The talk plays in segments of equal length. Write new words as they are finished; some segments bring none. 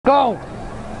go.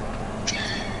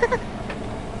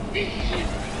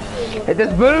 Hit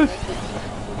this boost.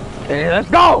 And let's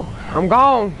go. I'm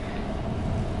gone.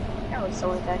 That was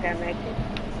so anticlimactic.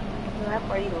 How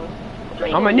far are you going?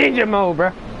 I'm a ninja mode,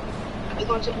 bro. You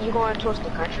going towards the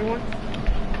country one?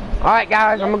 All right,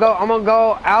 guys. I'm gonna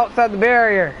go outside the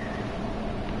barrier.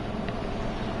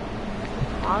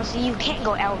 Honestly, you can't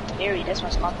go out the barrier. That's why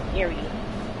it's called the barrier.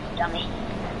 Dummy.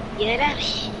 Yeah, that.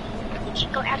 You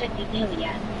can't go out of the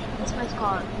barrier. That's why it's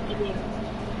called the barrier.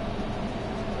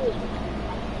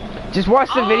 Just watch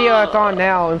the video that's on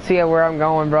now and see where I'm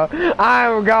going, bro.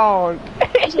 I'm going.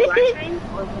 Is it live stream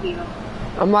or video?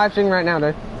 I'm live streaming right now,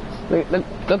 dude.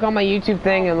 Look on my YouTube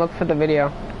thing and look for the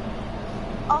video.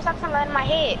 Oh, stop landing in my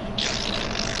head.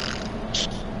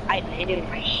 I landed in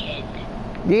my head.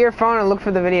 Get your phone and look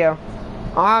for the video.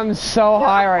 I'm so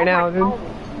high right now, dude.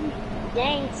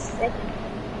 Dang, second.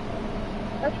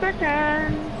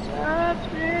 Subscription. I'm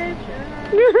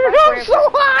so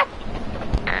high.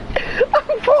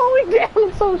 I'm falling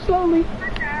down so slowly.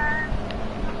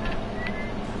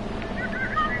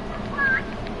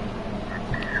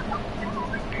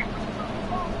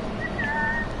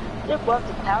 You're above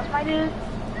the clouds, my dude.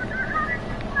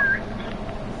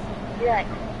 Yeah.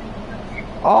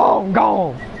 Oh, I'm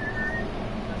gone.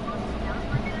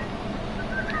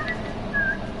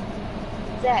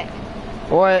 Zach.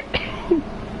 What?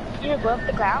 You're above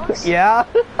the clouds? Yeah.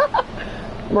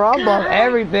 Bro, I'm above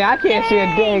everything. I can't see a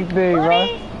dang thing, bro.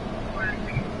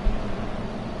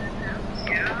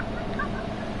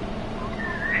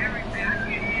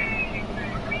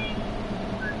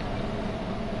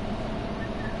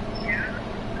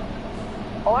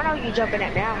 Oh, I know you're jumping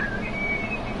at now.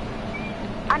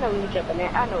 I know you're jumping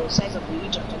at. I know exactly where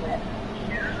you're jumping at.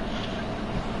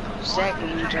 Exactly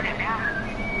where you're jumping at.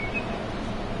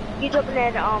 You're jumping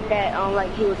at that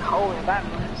like he was holding the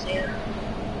bottom of his head.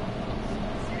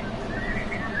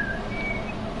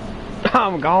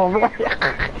 I'm gone, bro.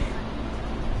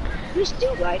 You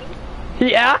still gliding?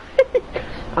 Yeah.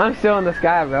 I'm still in the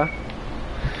sky, bro.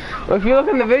 Well, if you look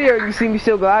in the video, you can see me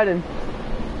still gliding.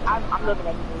 I'm looking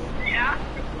at you. Yeah.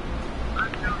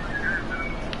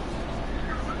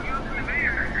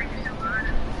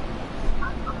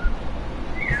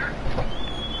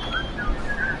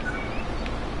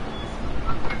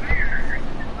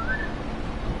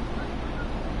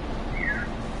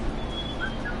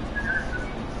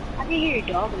 I can hear your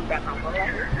dog in the background, bro.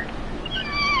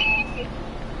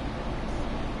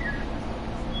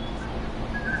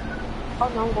 Oh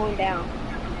no, I'm going down.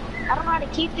 I don't know how to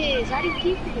keep this. How do you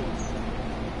keep this?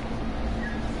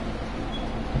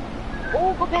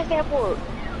 Oh, go past the airport.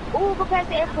 Oh, go past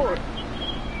the airport.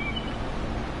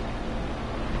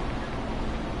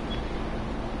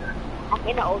 I'm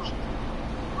in the ocean.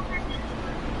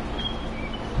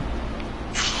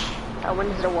 I went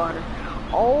into the water.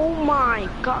 Oh my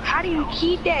god, how do you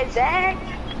keep that, Zach?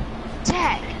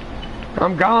 Zach.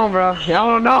 I'm gone, bro. Y'all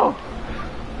don't know.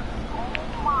 Oh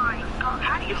my god,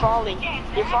 how do you falling?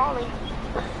 You're falling.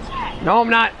 No, I'm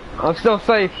not. I'm still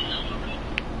safe.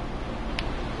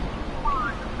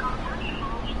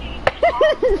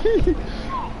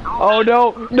 Oh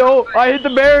no, no, I hit the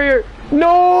barrier.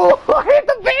 No, I hit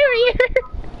the barrier.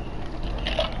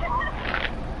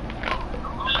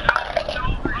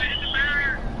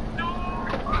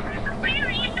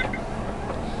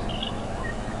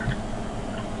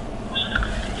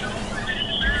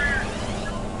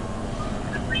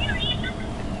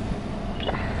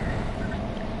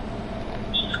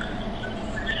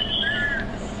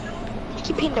 You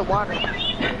keep hitting the water.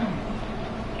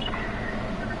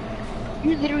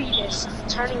 You're literally just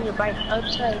turning your bike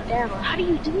upside down. How do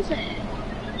you do that?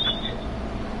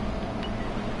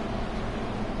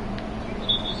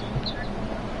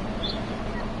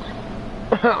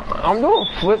 I'm doing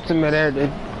flips in midair,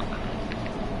 dude.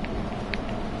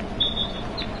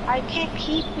 I can't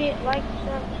keep it like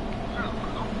that.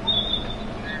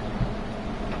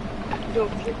 Oh,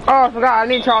 I forgot. I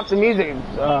need to turn off the music.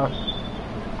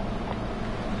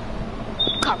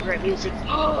 Copyright music.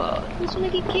 Oh, this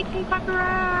nigga keep me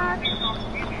copyright.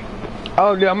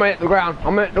 Oh, dude, I'm at the ground.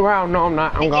 I'm at the ground. No, I'm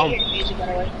not. I'm gone. Music, by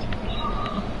the way.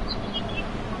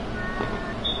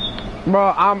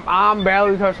 Bro, I'm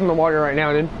barely touching the water right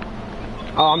now, dude.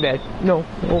 Oh, I'm dead. No,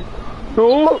 no,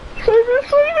 no. Save it,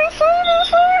 save it, save it,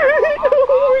 save it.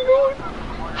 Oh my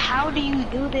god. How do you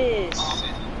do this?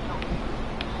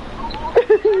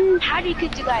 How do you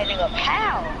get to gliding up?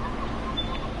 How?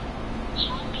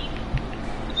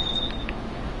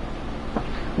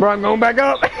 Bro, I'm going back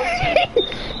up.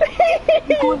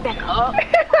 You're going back up?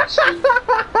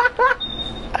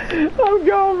 I'm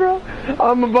gone, bro.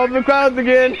 I'm above the clouds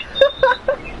again.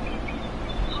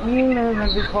 You never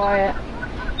be quiet.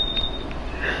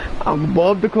 I'm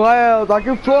above the clouds. I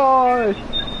can fly.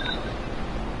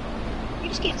 You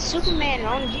just get Superman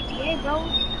on GTA, bro.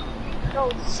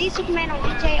 Bro, see Superman on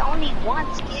GTA only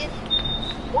once, kid.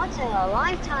 Once in a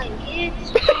lifetime, kid.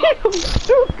 I'm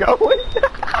still going.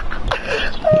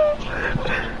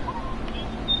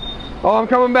 Oh, I'm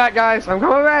coming back, guys. I'm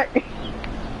coming back.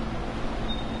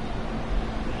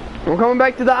 I'm coming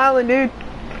back to the island, dude.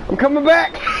 I'm coming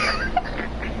back.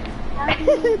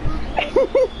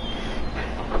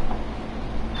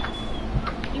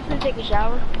 You finna take a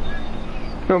shower?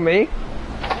 Who, me?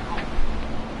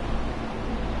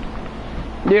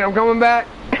 Dude, I'm coming back.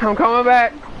 I'm coming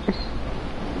back.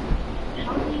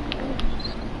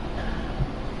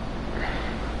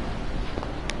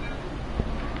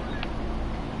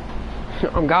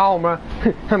 I'm gone, bro.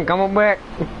 I'm coming back.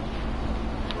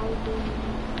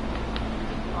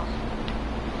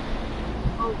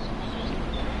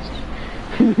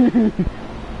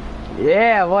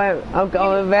 Yeah, boy, I'm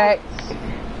coming back.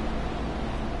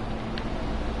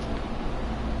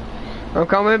 I'm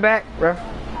coming back, bro.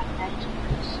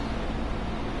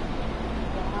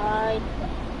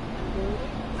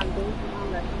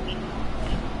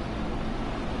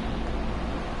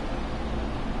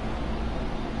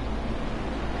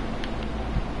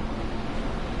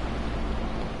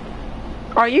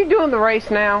 Are you doing the race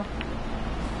now?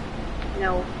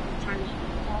 No, I'm trying to.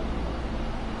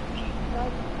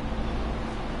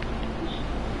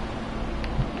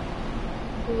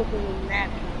 Look at the map.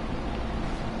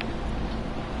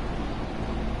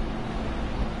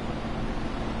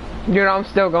 Dude, I'm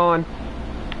still going.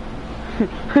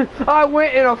 I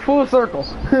went in a full circle.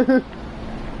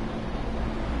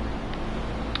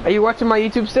 Are you watching my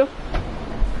YouTube still?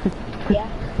 Yeah.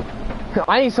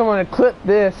 I need someone to clip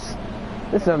this.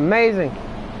 This is amazing.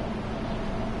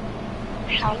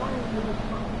 How long have you been?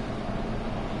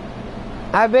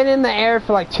 I've been in the air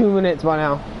for like 2 minutes by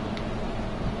now.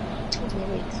 2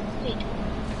 minutes. Wait.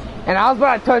 And I was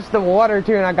about to touch the water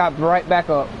too and I got right back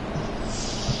up.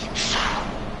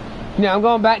 Yeah, I'm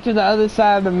going back to the other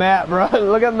side of the map, bro.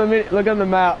 Look on the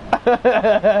map.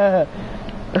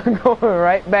 I'm going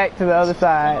right back to the other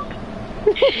side.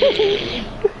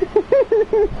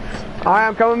 Alright,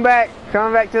 I'm coming back.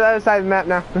 Coming back to the other side of the map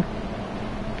now.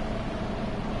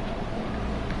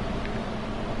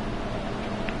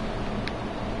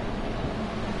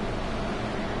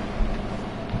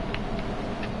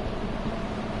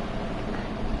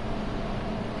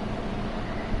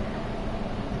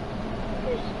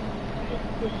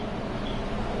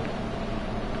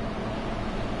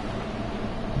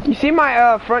 You see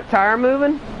my front tire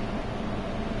moving?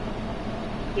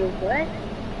 You what?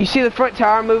 You see the front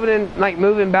tire moving and like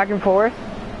moving back and forth?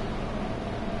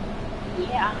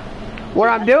 Yeah. What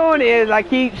I'm doing is I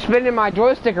keep spinning my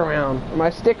joystick around, or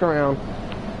my stick around,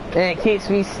 and it keeps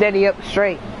me steady up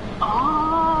straight.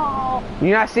 Oh.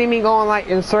 You not see me going like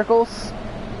in circles?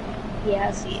 Yeah,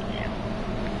 I see it now.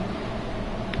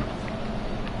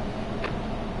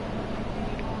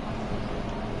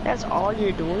 That's all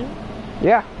you're doing?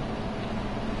 Yeah.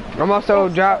 I'm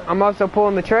also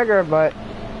pulling the trigger, but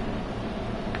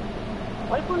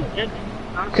Why are you pulling the trigger?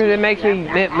 because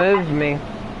it moves me.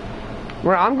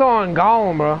 Bro, I'm going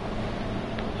gone, bro.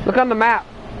 Look on the map.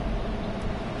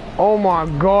 Oh my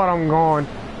god, I'm gone.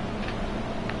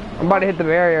 I'm about to hit the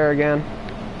barrier again.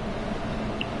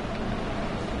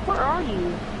 Where are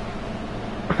you?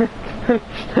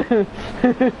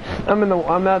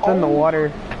 I'm out in the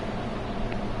water.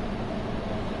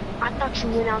 I thought you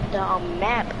went out the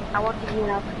map. I wanted you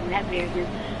went out the map area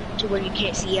to where you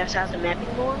can't see outside the map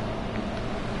anymore.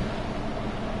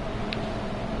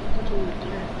 What you were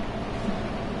doing?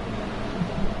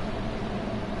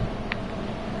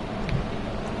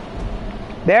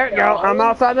 There you go. I'm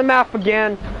outside the map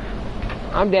again.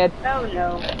 I'm dead. Oh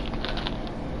no.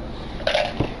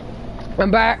 I'm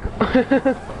back.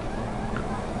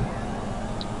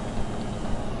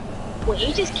 Wait,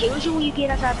 it just kills you when you get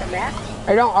outside the map?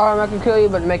 I don't automatically kill you,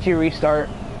 but it makes you restart.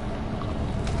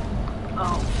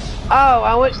 Oh. Oh,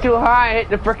 I went too high and hit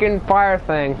the freaking fire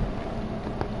thing.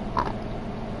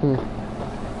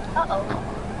 Uh-oh.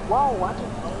 Whoa, watch it.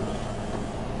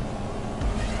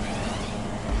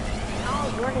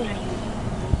 Oh, running at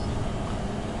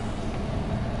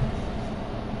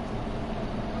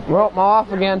you. Well, I'm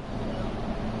off again.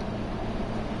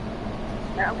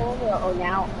 Now, oh,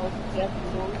 now, oh, yep,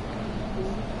 one.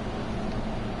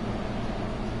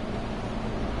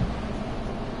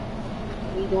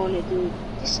 What are you going to do?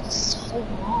 This is so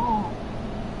long.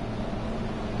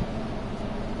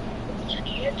 You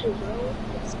can't do, bro.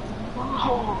 It's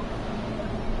long.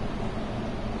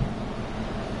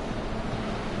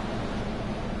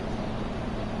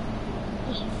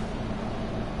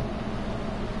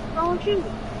 don't you?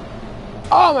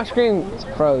 Oh, my screen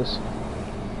froze.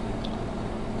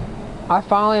 I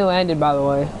finally landed, by the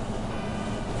way.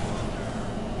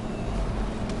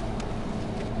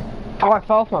 Oh, I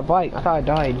fell off my bike. I thought I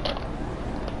died.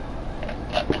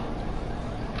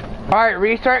 Alright,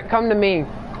 restart, come to me.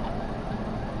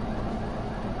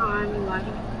 Oh, I'm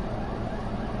lagging.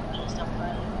 Can't stop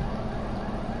playing.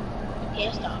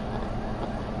 Can't stop.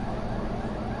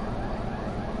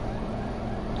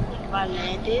 If I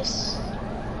land this.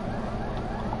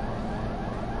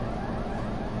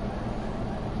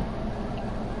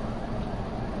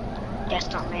 That's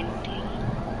not landing.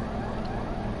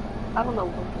 I don't know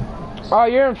what. Oh,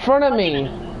 you're in front of me.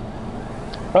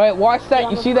 Alright, watch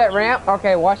that. You see that ramp?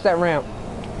 Okay, watch that ramp.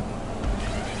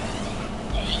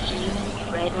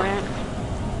 Red ramp.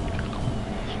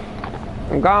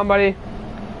 I'm gone, buddy.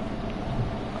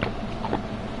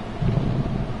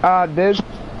 Dude.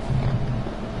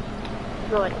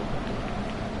 Good.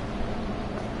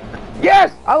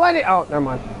 Yes! I landed. Oh, never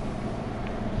mind.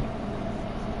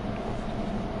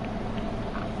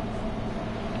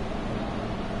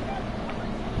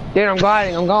 Dude, I'm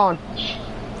gliding. I'm going.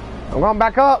 I'm going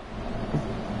back up.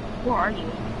 Where are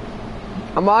you?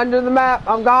 I'm under the map.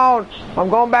 I'm gone. I'm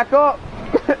going back up.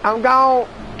 I'm gone.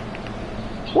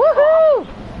 Woohoo!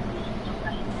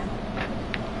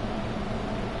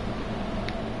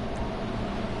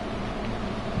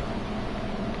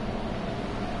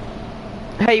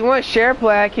 Hey, you want to share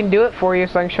play? I can do it for you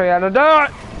so I can show you how to do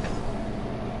it.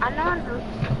 I know.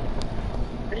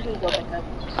 I just need to go back up.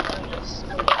 Just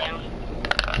slow it down.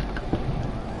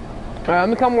 Alright, let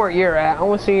me come where you're at. I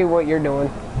want to see what you're doing.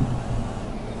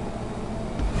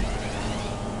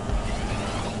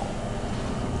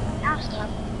 Now stop.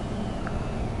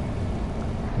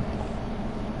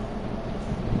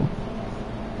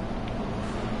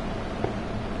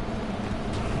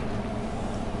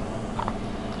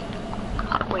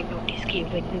 Wait, no, this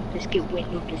kid, wait, no, this kid, wait,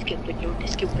 no, this kid, wait, no,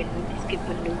 this kid, wait, no, this kid,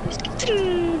 wait, no, this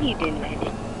kid. He didn't land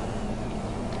it.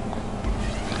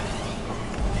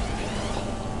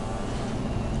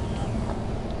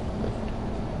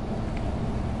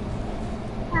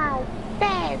 How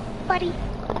bad, buddy?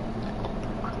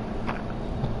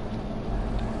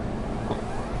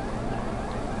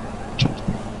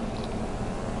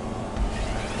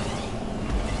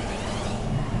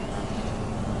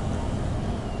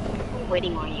 I'm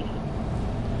waiting on you.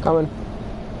 Coming.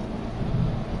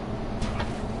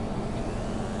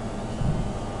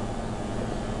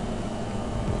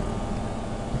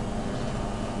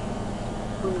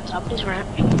 On the top of this ramp.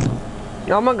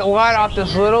 Now I'm gonna glide off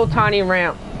this little tiny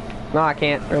ramp. No, I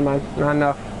can't. Never mind. Not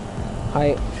enough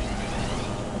height.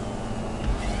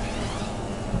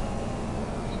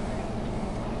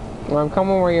 Well, I'm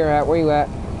coming where you're at. Where you at?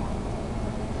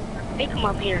 They come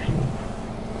up here.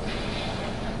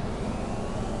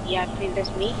 Yeah, I think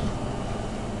that's me.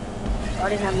 Oh,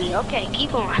 that's not me. Okay,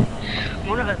 keep on.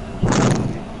 One of them.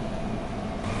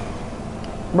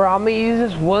 Bro, I'm gonna use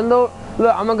this one little...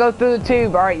 Look, I'm gonna go through the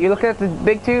tube. Alright, you looking at the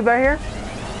big tube right here?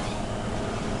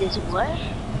 This what?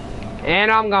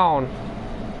 And I'm gone.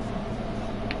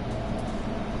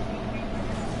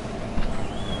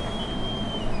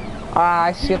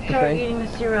 I skipped the Try thing. getting the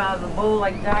cereal out of the bowl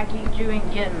like Zach eats, you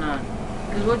ain't getting none.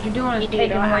 Because what you're doing is You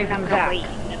taking away I'm from not Zach. wait.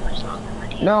 It's not gonna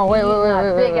take. No, wait, wait, wait,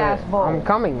 wait, wait, Big ass wait. bowl. I'm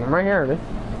coming. I'm right here, dude.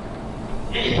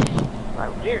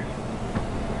 Right here.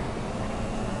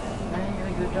 Man, you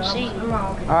did a good job. See. Come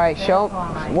on, okay. Alright, show... That's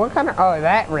all right. What kind of... Oh,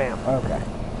 that ramp. Okay.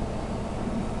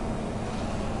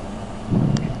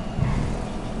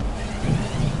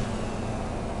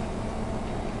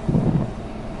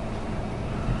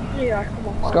 Yeah, come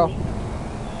on. Let's go.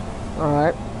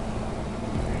 Alright.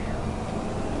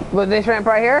 Look, this ramp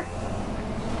right here?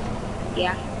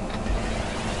 Yeah.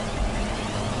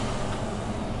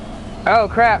 Oh,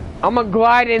 crap. I'm gonna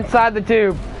glide inside the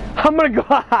tube. I'm gonna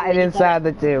glide inside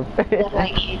the tube. That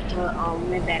like hit the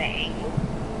rim at an angle.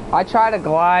 I try to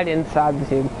glide inside the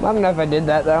tube. I don't know if I did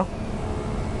that, though.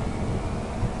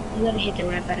 You gotta hit the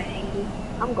rim at an angle.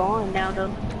 I'm going now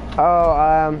though. Oh,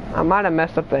 I might have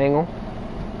messed up the angle.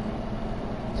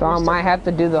 So I might have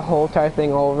to do the whole entire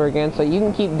thing over again. So you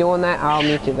can keep doing that. I'll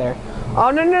meet you there.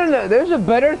 Oh, no, no, no. There's a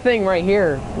better thing right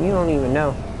here. You don't even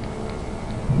know.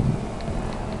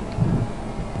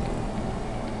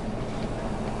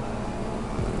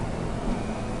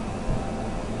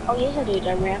 Oh yes, I do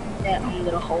that ramp. That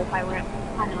little hole pipe ramp.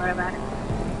 I know about it.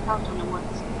 I was on it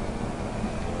once.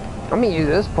 I'm gonna use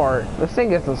this part. This thing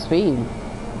gets some speed.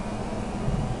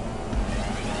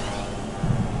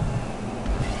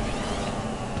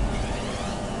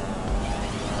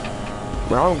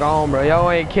 Bro, I'm gone, bro. Y'all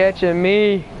ain't catching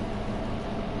me.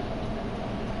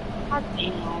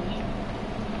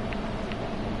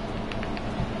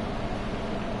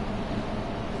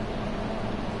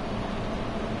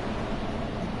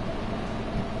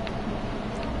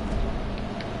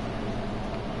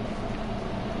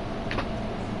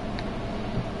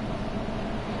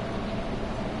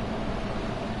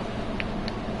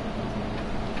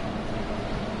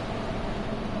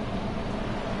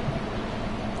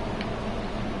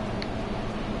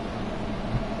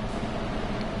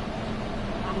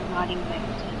 riding back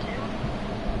to town.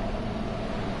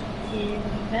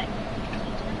 And back to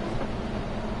town.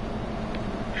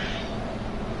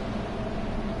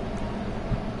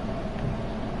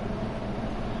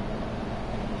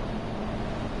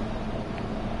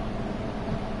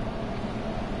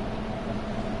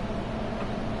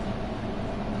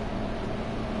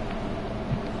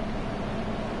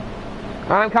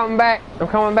 I'm coming back. I'm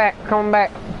coming back. Coming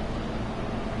back.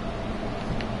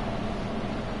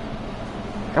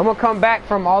 I'm gonna come back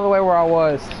from all the way where I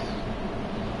was.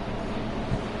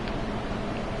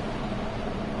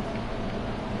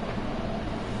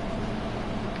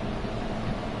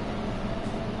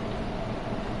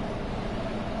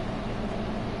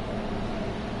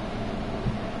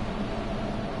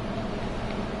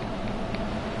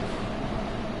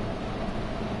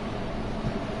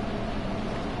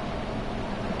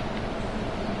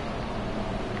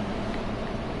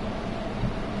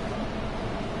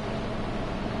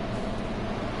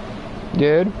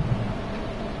 Dude,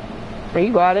 are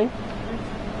you gliding?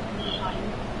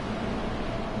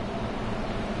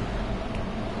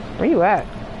 Where you at?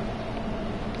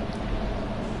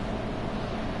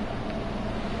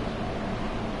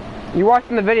 You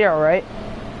watching the video, right?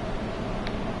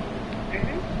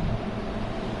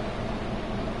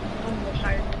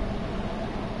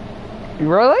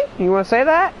 Really? You want to say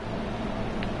that?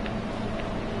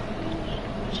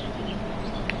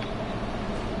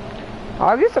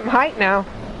 I'll get some height now.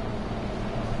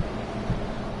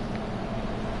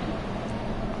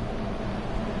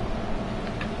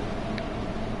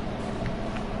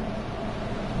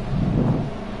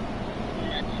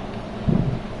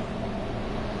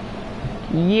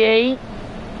 Yay.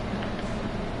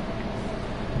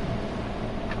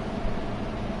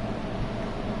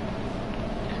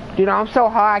 Dude, I'm so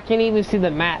high I can't even see the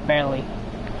map barely.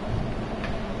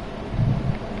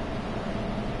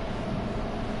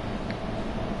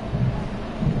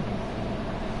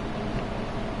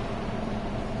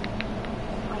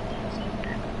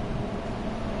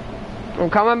 I'm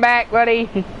coming back, buddy.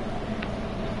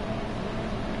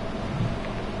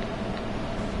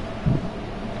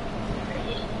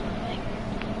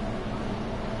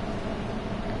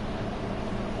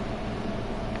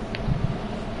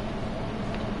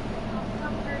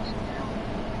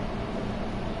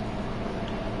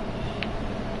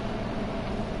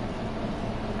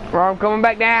 Well, I'm coming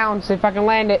back down, see if I can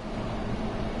land it.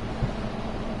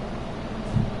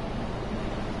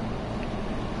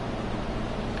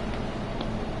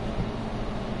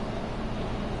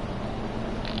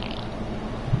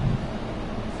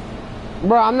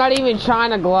 Bro, I'm not even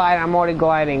trying to glide, I'm already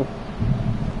gliding.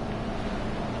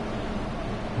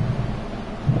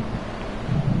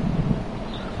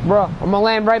 Bro, I'm gonna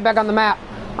land right back on the map.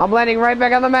 I'm landing right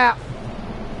back on the map.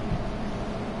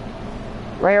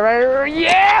 Right,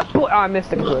 yeah! Oh, I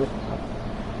missed it. I'm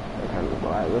kind of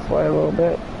glide this way a little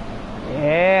bit.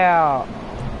 Yeah.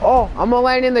 Oh, I'm gonna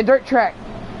land in the dirt track.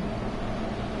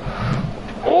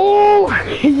 Oh,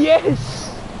 yes!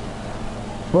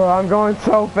 Bro, I'm going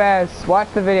so fast. Watch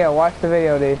the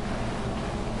video, dude.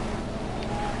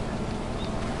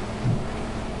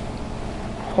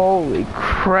 Holy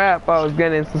crap, I was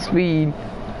getting some speed.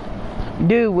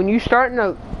 Dude, when you're starting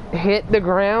to hit the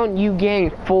ground, you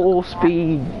gain full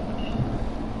speed.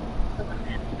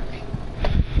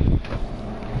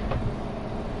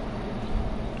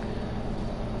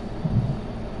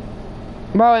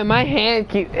 Bro, and my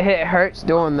hand it hurts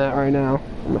doing that right now.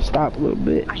 I'm gonna stop a little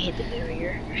bit. I hit the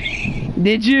barrier.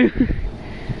 Did you?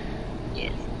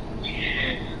 Yes.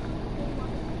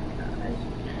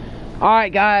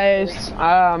 Alright guys,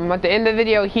 at the end of the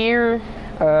video here,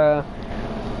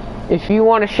 if you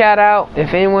want to shout out,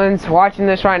 if anyone's watching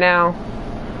this right now,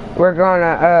 I'm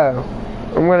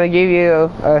gonna give you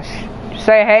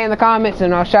say hey in the comments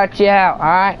and I'll shout you out,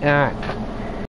 alright? Alright.